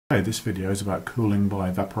This video is about cooling by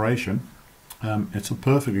evaporation. It's a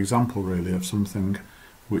perfect example really of something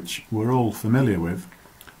which we're all familiar with,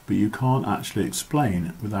 but you can't actually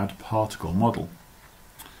explain without a particle model.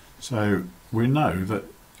 So we know that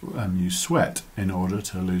you sweat in order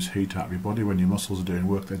to lose heat out of your body. When your muscles are doing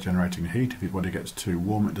work, they're generating heat. If your body gets too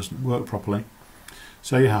warm, it doesn't work properly.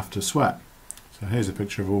 So you have to sweat. So here's a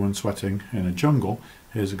picture of a woman sweating in a jungle.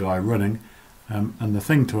 Here's a guy running. And the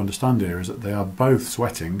thing to understand here is that they are both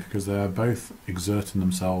sweating because they are both exerting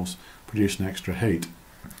themselves, producing extra heat.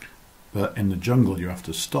 But in the jungle you have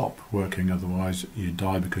to stop working, otherwise you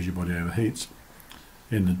die because your body overheats.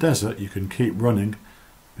 In the desert you can keep running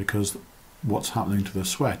because what's happening to the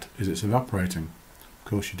sweat is it's evaporating. Of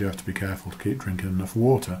course you do have to be careful to keep drinking enough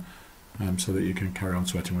water so that you can carry on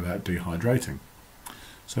sweating without dehydrating.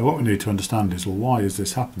 So what we need to understand is, well, why is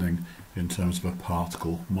this happening in terms of a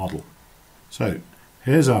particle model? So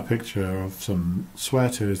here's our picture of some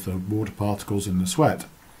sweat. Here's the water particles in the sweat,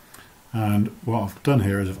 and what I've done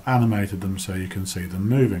here is I've animated them so you can see them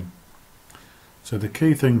moving. So the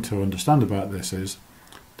key thing to understand about this is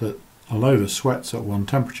that although the sweat's at one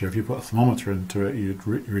temperature, if you put a thermometer into it, you'd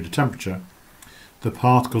read a temperature. The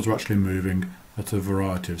particles are actually moving at a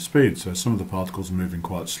variety of speeds. So some of the particles are moving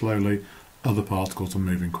quite slowly, other particles are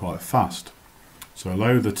moving quite fast. So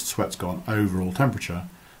although the sweat's got an overall temperature,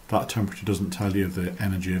 that temperature doesn't tell you the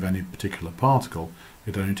energy of any particular particle,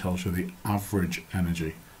 it only tells you the average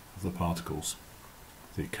energy of the particles.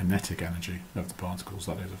 The kinetic energy of the particles,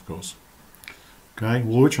 that is, of course. Okay,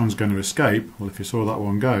 well, which one's going to escape? Well, if you saw that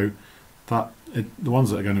one go, the ones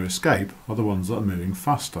that are going to escape are the ones that are moving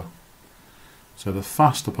faster. So the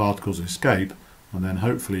faster particles escape, and then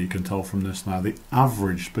hopefully you can tell from this now the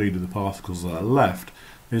average speed of the particles that are left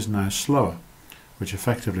is now slower, which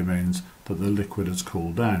effectively means that the liquid has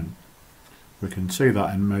cooled down. We can see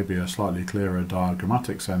that in maybe a slightly clearer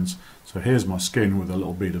diagrammatic sense. So here's my skin with a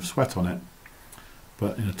little bead of sweat on it,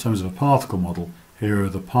 but in terms of a particle model, here are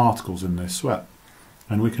the particles in this sweat.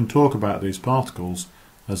 And we can talk about these particles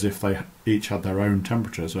as if they each had their own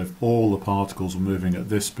temperature. So if all the particles were moving at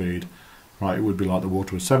this speed, right, it would be like the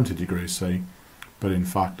water was 70 degrees C, but in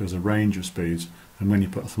fact there's a range of speeds, and when you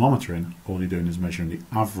put a thermometer in, all you're doing is measuring the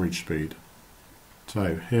average speed.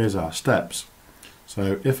 So here's our steps.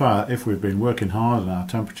 So if we've been working hard and our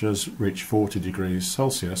temperatures reach 40 degrees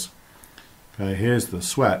Celsius, okay, here's the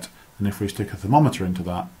sweat, and if we stick a thermometer into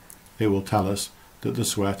that, it will tell us that the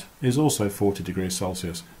sweat is also 40 degrees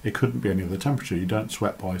Celsius. It couldn't be any other temperature. You don't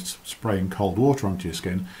sweat by spraying cold water onto your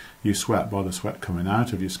skin. You sweat by the sweat coming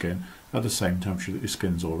out of your skin at the same temperature that your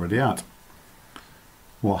skin's already at.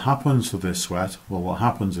 What happens to this sweat? Well, what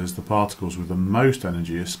happens is the particles with the most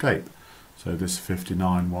energy escape. So this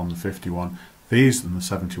 59, 1, 51, these and the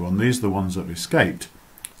 71, these are the ones that have escaped,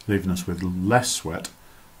 leaving us with less sweat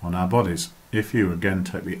on our bodies. If you again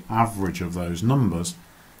take the average of those numbers,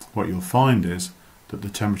 what you'll find is that the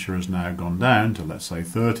temperature has now gone down to, let's say,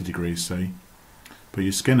 30 degrees C, but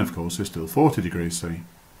your skin, of course, is still 40 degrees C.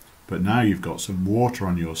 But now you've got some water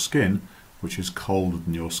on your skin, which is colder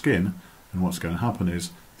than your skin, and what's going to happen is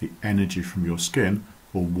the energy from your skin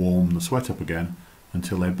will warm the sweat up again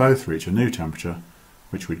until they both reach a new temperature,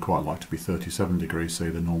 which we'd quite like to be 37 degrees C,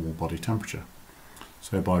 the normal body temperature.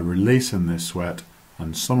 So by releasing this sweat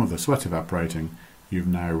and some of the sweat evaporating, you've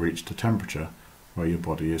now reached a temperature where your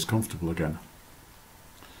body is comfortable again.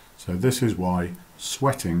 So this is why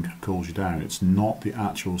sweating cools you down. It's not the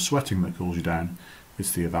actual sweating that cools you down,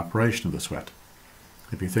 it's the evaporation of the sweat.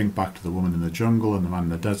 If you think back to the woman in the jungle and the man in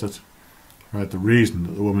the desert, right, the reason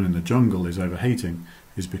that the woman in the jungle is overheating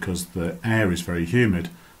is because the air is very humid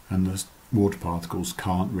and the water particles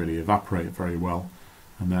can't really evaporate very well,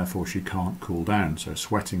 and therefore she can't cool down. So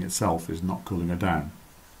sweating itself is not cooling her down.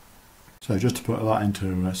 So just to put that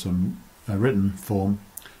into some written form,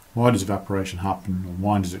 why does evaporation happen and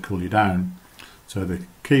why does it cool you down? So the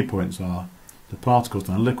key points are the particles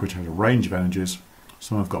in a liquid have a range of energies.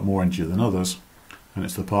 Some have got more energy than others, and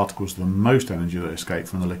it's the particles with the most energy that escape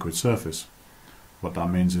from the liquid surface. What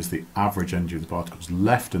that means is the average energy of the particles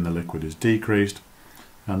left in the liquid is decreased,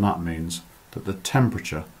 and that means that the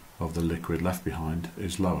temperature of the liquid left behind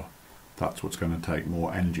is lower. That's what's going to take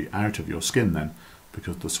more energy out of your skin then,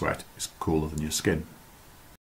 because the sweat is cooler than your skin.